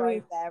actually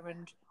drove there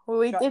and. Well,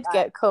 we did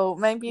get caught.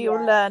 Maybe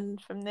you'll learn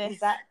from this.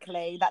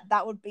 Exactly.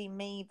 That would be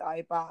me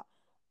though, but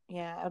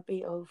yeah, it'd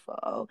be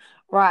awful.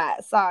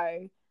 Right.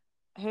 So,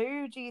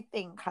 who do you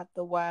think had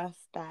the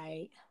worst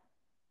date?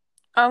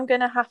 I'm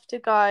gonna have to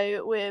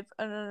go with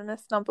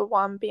anonymous number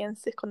 1 being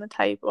sick on the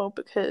table,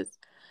 because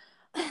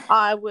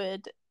I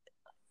would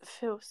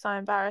feel so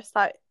embarrassed.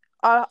 Like,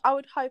 I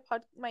would hope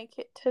I'd make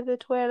it to the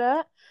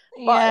toilet,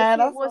 but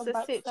if it was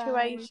a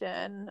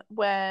situation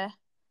where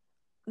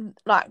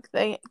like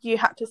you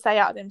had to say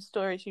out of them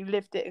stories you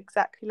lived it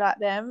exactly like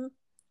them,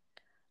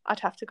 I'd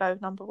have to go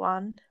with number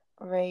 1.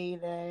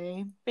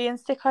 Really? Being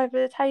sick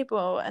over the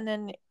table and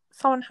then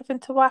someone having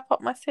to wipe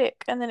up my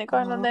sick and then it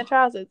going on their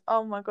trousers.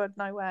 Oh my god,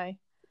 no way.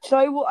 Do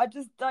you know what? I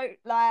just don't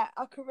like.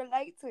 I can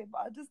relate to it,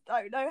 but I just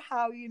don't know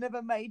how you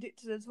never made it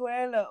to the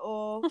toilet,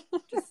 or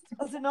just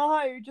I don't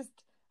know. Just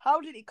how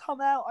did it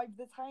come out over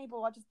the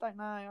table? I just don't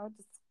know. I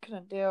just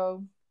couldn't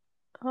deal.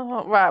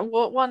 Oh, right.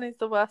 What one is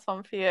the worst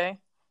one for you?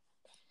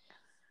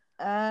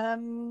 I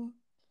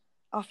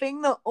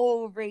think they're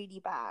all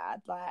really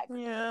bad, like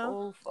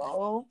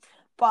awful.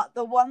 But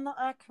the one that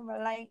I can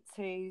relate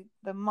to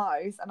the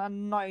most, and I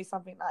know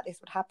something like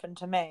this would happen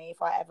to me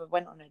if I ever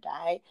went on a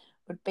date,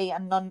 would be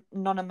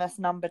anonymous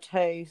number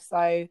 2.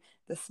 So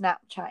the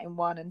Snapchatting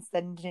one and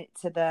sending it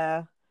to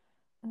the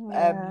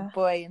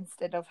boy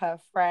instead of her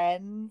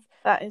friends.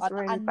 That is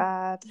really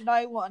bad. You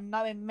know what? And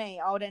knowing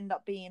me, I would end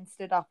up being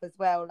stood up as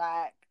well.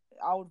 Like,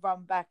 I would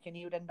run back and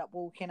he would end up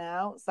walking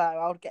out. So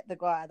I would get the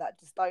guy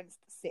that just don't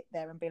sit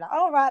there and be like,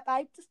 all right,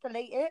 babe, just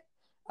delete it.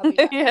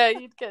 Like, yeah,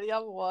 you'd get the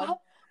other one.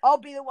 I'll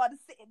be the one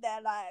sitting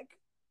there like,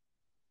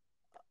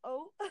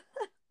 oh.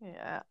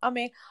 Yeah, I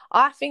mean,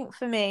 I think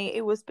for me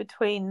it was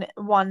between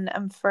 1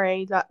 and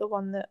 3, like the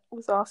one that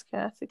was asking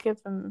her to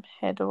give them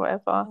head or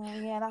whatever. Oh,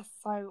 yeah, that's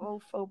so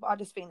awful, but I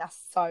just think that's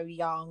so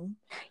young.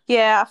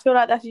 Yeah, I feel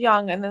like that's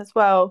young, and as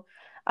well,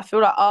 I feel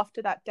like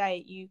after that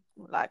date, you,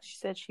 like she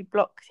said, she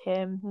blocked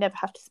him, never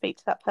have to speak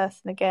to that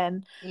person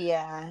again.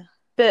 Yeah.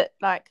 But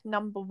like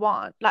number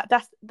one, like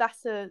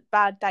that's a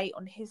bad date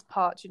on his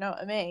part. Do you know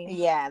what I mean?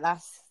 Yeah,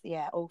 that's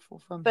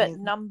awful from But his.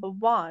 number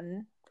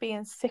one,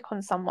 being sick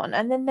on someone,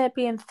 and then there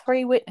being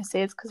 3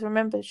 witnesses, because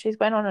remember she's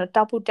went on a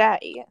double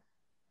date.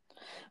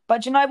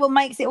 But you know what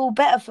makes it all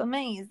better for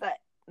me is that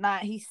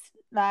like he's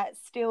like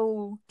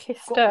still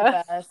Kissed got her.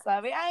 with her,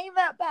 so it ain't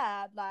that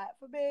bad. Like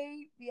for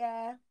me,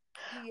 yeah,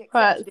 he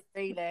Right. accepted it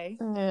really.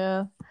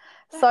 Yeah.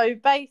 So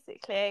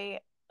basically,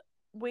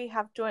 we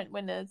have joint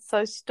winners.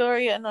 So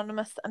Story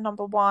Anonymous are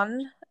number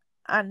 1,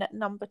 and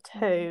number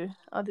 2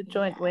 are the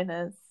joint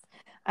winners.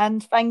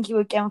 And thank you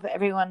again for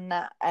everyone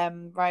that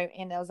wrote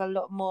in. There was a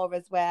lot more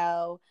as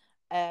well,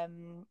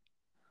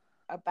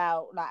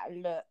 about like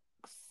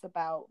looks,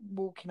 about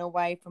walking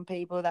away from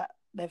people that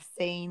they've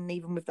seen,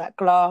 even with like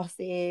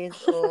glasses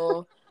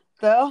or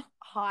the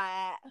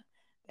height.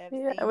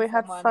 Yeah, we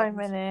had so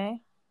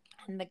many.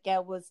 And the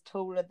girl was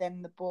taller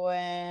than the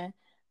boy.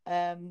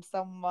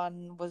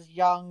 Someone was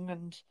young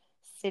and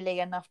silly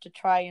enough to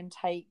try and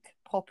take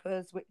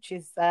poppers, which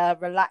is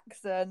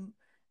relaxant.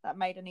 That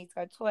made her need to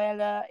go to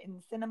toilet in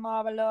the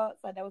cinema a lot.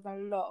 So there was a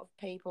lot of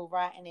people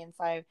writing in.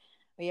 So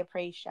we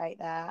appreciate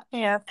that.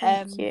 Yeah,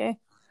 thank you.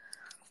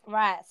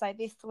 Right, so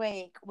this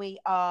week we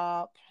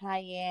are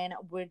playing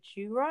Would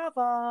You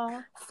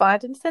Rather.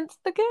 Fighting sense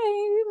the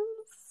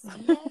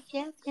games.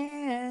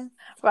 Yes.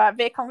 Right,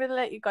 Vic, I'm going to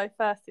let you go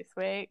first this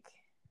week.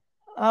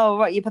 Oh,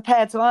 right, you're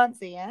prepared to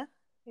answer, yeah?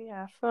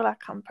 Yeah, I feel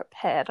like I'm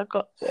prepared. I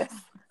got this.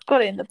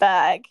 Got it in the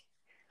bag.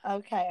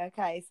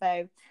 Okay.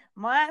 So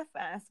my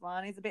first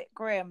one is a bit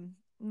grim.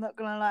 I'm not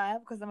going to lie,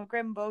 because I'm a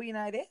grimble, you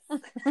know this.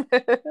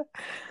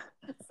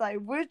 So,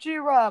 would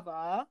you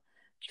rather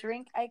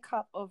drink a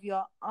cup of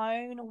your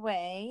own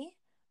wee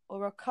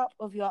or a cup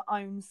of your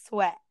own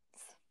sweat?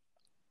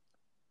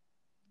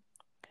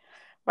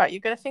 Right,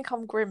 you're going to think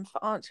I'm grim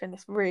for answering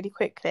this really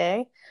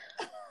quickly.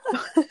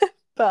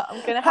 But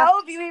I'm going to How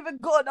have you even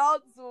got an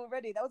answer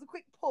already? That was a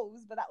quick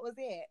pause, but that was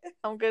it.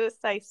 I'm going to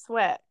say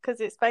sweat, because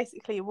it's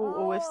basically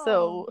water with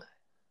salt.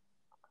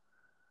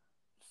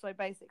 So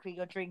basically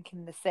you're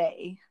drinking the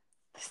sea.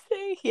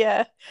 See,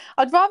 yeah.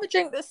 I'd rather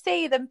drink the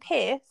sea than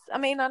piss. I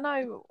mean, I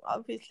know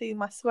obviously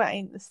my sweat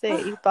ain't the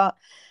sea, but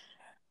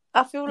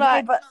I feel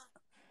like... but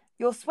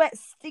your sweat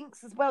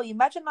stinks as well. You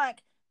imagine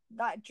like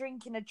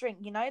drinking a drink,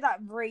 you know, that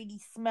really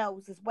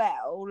smells as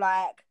well.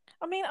 Like,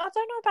 I mean, I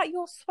don't know about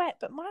your sweat,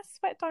 but my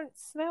sweat don't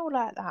smell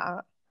like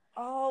that.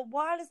 Oh,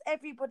 why does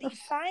everybody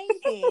say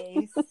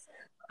this?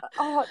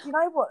 Oh, you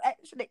know what?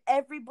 Actually,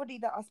 everybody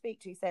that I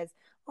speak to says,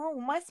 "Oh,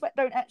 my sweat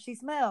don't actually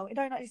smell. It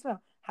don't actually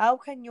smell." How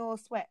can your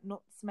sweat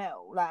not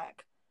smell?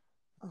 Like,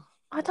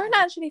 I don't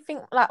actually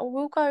think like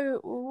we'll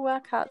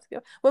work out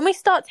together when we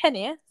start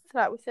tennis.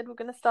 Like we said, we're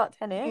gonna start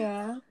tennis.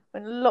 Yeah.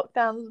 When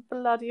lockdown's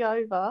bloody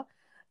over,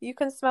 you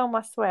can smell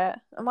my sweat.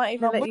 I might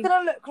even let you. We're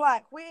gonna look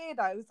like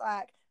weirdos,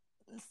 like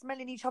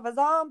smelling each other's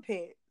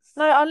armpits.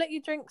 No, I'll let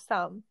you drink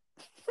some.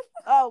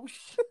 Oh,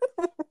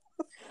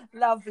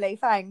 lovely.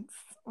 Thanks.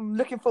 I'm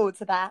looking forward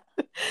to that.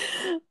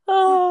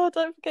 Oh,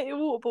 don't forget your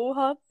water ball,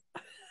 hon.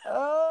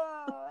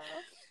 Oh.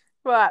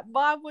 Right,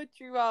 my would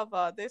you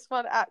rather. This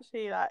one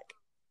actually, like,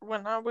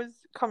 when I was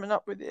coming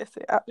up with this,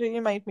 it actually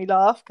made me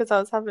laugh because I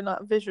was having like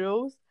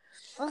visuals.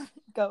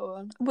 Go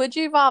on. Would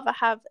you rather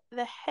have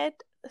the head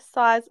the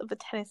size of a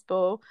tennis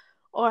ball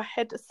or a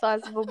head the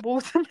size of a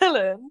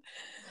watermelon?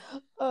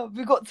 Oh,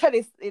 we've got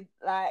tennis in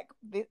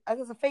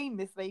as a theme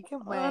this week,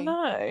 haven't we? I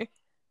know.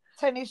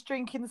 Tennis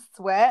drinking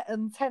sweat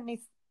and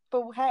tennis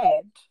ball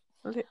head.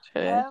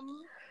 Literally.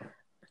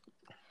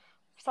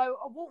 So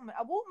a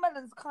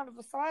watermelon's kind of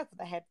the size of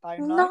the head, though.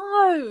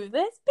 No,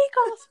 there's big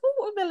ass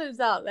watermelons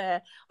out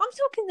there. I'm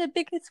talking the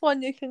biggest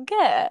one you can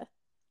get.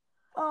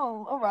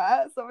 Oh, all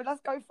right. So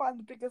let's go find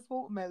the biggest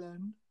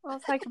watermelon. I'll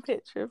take a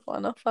picture of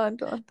one. I'll find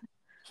one.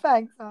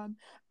 Thanks, hon.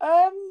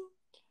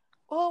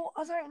 Well,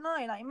 I don't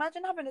know. Like,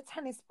 imagine having a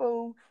tennis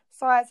ball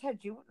size head.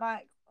 You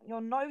like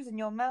your nose and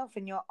your mouth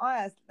and your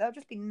eyes. There'll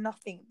just be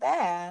nothing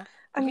there.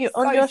 And you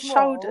on your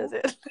shoulders.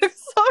 It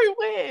looks so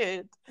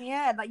weird.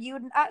 Yeah, like you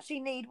would actually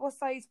need what's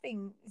those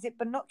things? Is it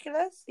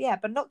binoculars? Yeah,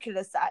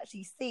 binoculars to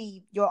actually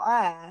see your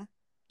eye.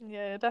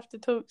 Yeah, I'd have to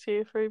talk to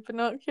you through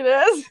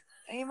binoculars.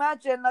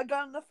 Imagine like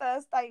going on the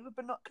first date with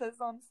binoculars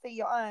on to see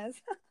your eyes.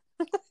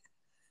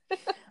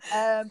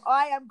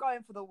 I am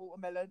going for the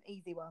watermelon,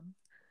 easy one.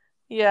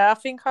 Yeah, I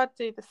think I'd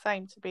do the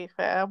same, to be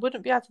fair. I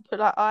wouldn't be able to put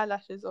like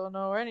eyelashes on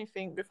or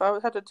anything if I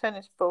had a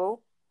tennis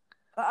ball.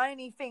 The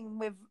only thing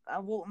with a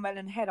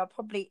watermelon head, I'd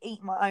probably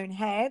eat my own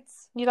head.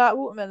 You like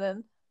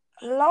watermelon?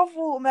 Love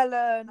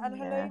watermelon and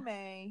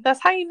halloumi.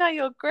 That's how you know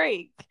you're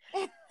Greek.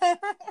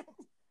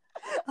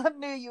 I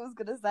knew you was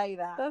going to say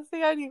that. That's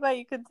the only way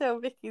you can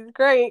tell Vicky's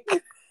Greek.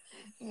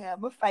 Yeah,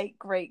 I'm a fake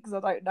Greek because I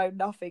don't know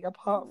nothing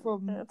apart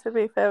from... Yeah, to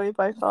be fair, we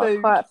both are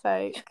quite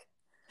fake.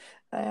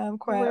 I am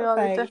quite fake. We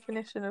are the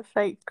definition of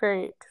fake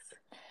Greeks.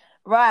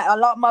 Right, I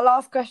like my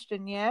last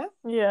question, yeah?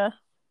 Yeah.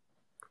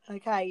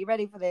 Okay, you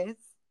ready for this?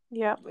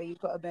 Yeah. Well, you've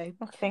got to be.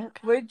 I think.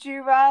 Would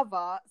you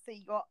rather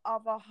see your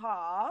other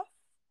half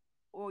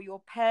or your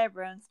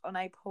parents on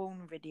a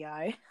porn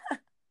video?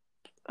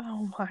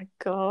 Oh my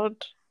god.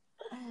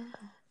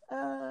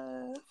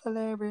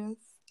 Hilarious.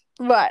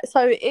 Right,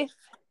 so is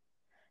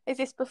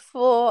this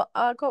before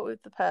I got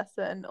with the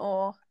person,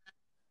 or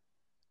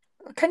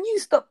Can you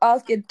stop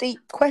asking deep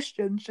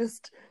questions?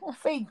 Just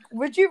think,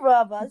 would you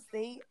rather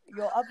see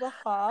your other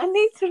half? I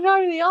need to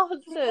know the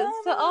answers to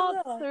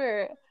No. answer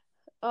it.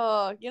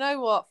 Oh, you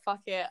know what?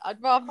 Fuck it.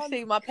 I'd rather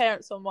see my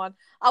parents on one.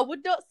 I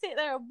would not sit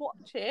there and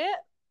watch it.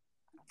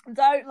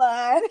 Don't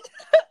lie.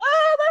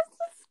 Oh, that's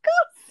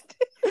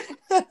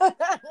disgusting.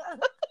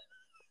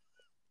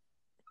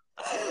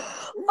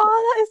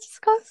 Oh, that is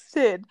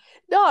disgusting.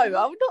 No,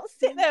 I would not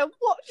sit there and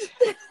watch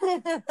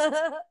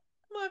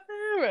my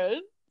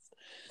parents.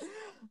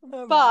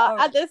 But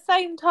at the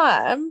same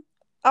time,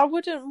 I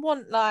wouldn't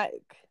want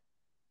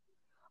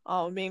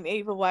I mean,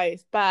 either way,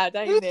 it's bad,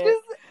 ain't it?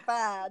 It's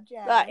bad,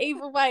 yeah. Like,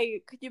 either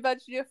way, could you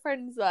imagine your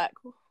friends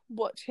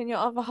watching your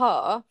other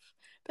half,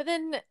 but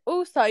then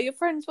also your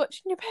friends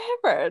watching your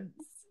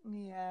parents?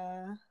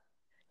 Yeah.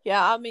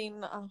 Yeah, I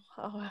mean,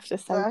 I'll have to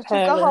say That's parents.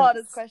 just the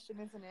hardest question,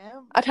 isn't it?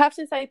 I'd have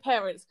to say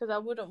parents because I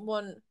wouldn't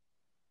want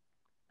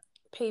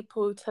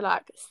people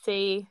to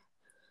see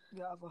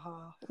your other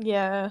half.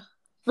 Yeah.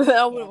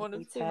 I wouldn't want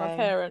to see my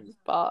parents,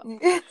 but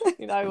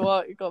you know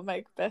what? You've got to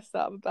make the best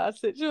out of a bad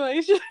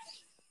situation.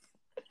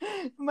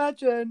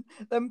 Imagine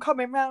them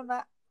coming round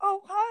like,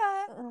 oh,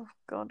 hi. Oh,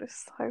 God,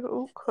 it's so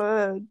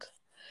awkward.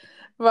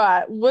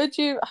 Right,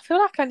 I feel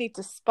like I need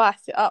to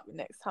spice it up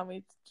next time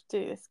we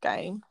do this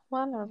game.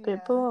 Well, I'm a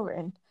bit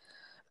boring.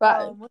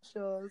 Right. Oh, what's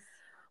yours?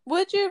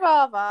 Would you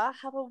rather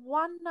have a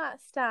one-night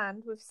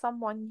stand with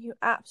someone you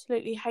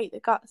absolutely hate the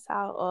guts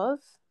out of,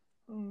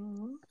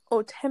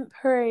 or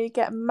temporarily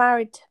get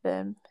married to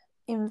them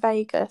in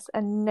Vegas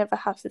and never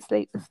have to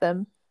sleep with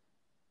them?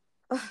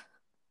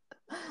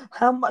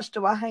 How much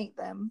do I hate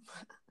them?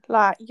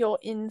 Like your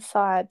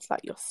insides,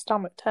 like your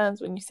stomach turns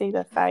when you see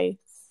their face.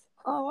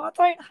 Oh, I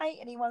don't hate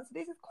anyone, so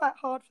this is quite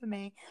hard for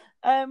me.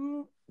 I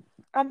mean,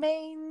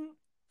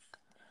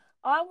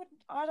 I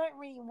don't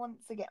really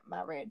want to get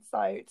married,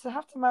 so to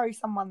have to marry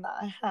someone that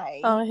I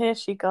hate. Oh, here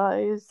she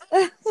goes.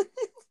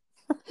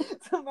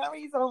 To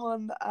marry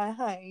someone that I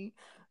hate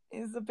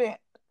is a bit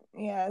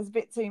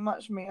too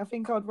much for me. I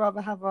think I'd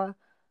rather have a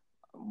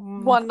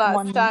one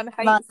night stand,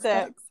 hate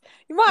sex.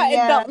 You might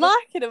end up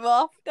liking them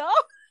after.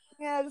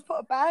 Yeah, just put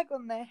a bag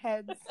on their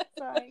heads.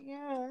 So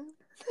yeah.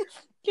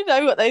 You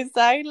know what they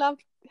say: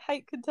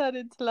 hate can turn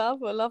into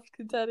love, or love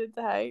can turn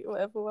into hate,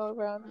 whatever way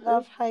around.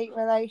 Love-hate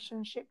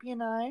relationship, you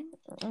know.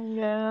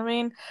 Yeah, I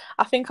mean,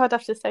 I think I'd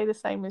have to say the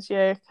same as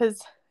you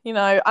because, you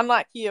know,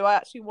 unlike you, I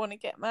actually want to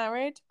get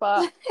married,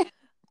 but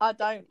I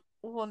don't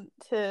want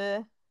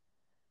to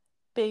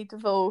be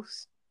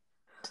divorced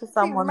to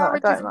someone that I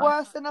don't like. Marriage is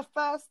worse than a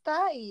first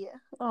date.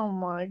 Oh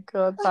my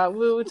God, but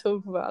we'll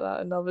talk about that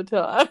another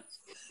time.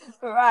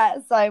 Right,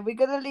 so we're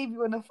going to leave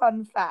you on a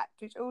fun fact,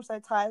 which also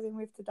ties in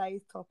with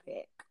today's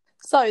topic.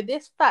 So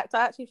this fact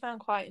I actually found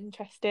quite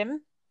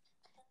interesting.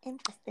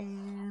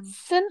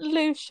 St.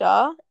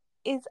 Lucia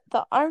is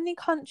the only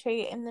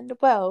country in the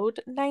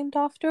world named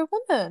after a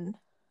woman.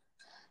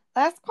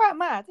 That's quite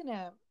mad, isn't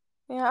it?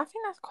 Yeah, I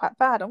think that's quite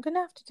bad. I'm going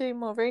to have to do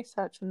more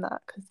research on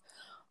that because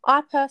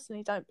I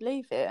personally don't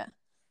believe it.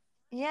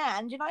 Yeah,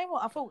 and you know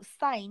what? I thought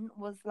Saint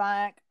was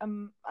like a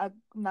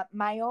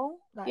male.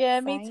 Like yeah,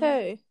 Saint. Me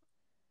too.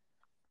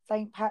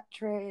 Saint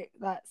Patrick,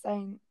 like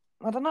Saint.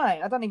 I don't know.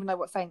 I don't even know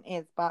what Saint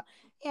is, but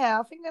yeah,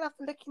 I think I'm gonna have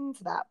to look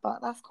into that. But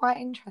that's quite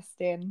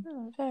interesting.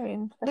 Oh, very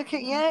interesting. Look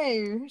at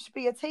you. You should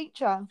be a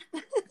teacher.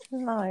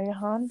 No,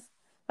 hon.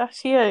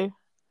 That's you.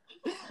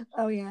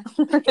 Oh yeah.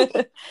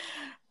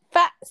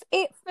 That's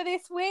it for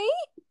this week.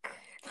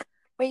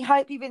 We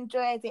hope you've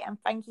enjoyed it and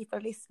thank you for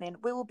listening.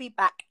 We will be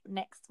back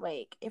next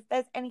week. If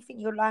there's anything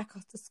you'd like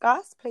us to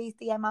discuss, please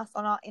DM us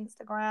on our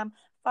Instagram,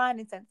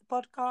 Finding Sense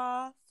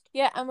Podcast.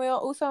 Yeah, and we are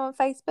also on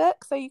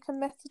Facebook, so you can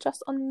message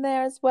us on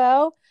there as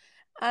well.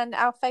 And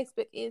our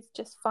Facebook is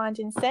just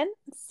Finding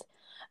Sense.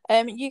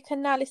 You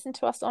can now listen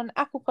to us on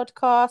Apple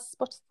Podcasts,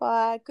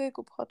 Spotify,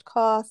 Google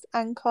Podcasts,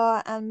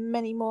 Anchor, and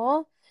many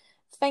more.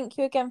 Thank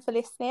you again for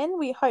listening.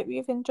 We hope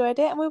you've enjoyed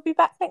it, and we'll be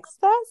back next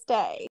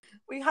Thursday.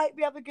 We hope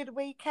you have a good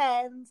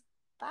weekend.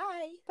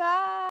 Bye.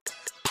 Bye.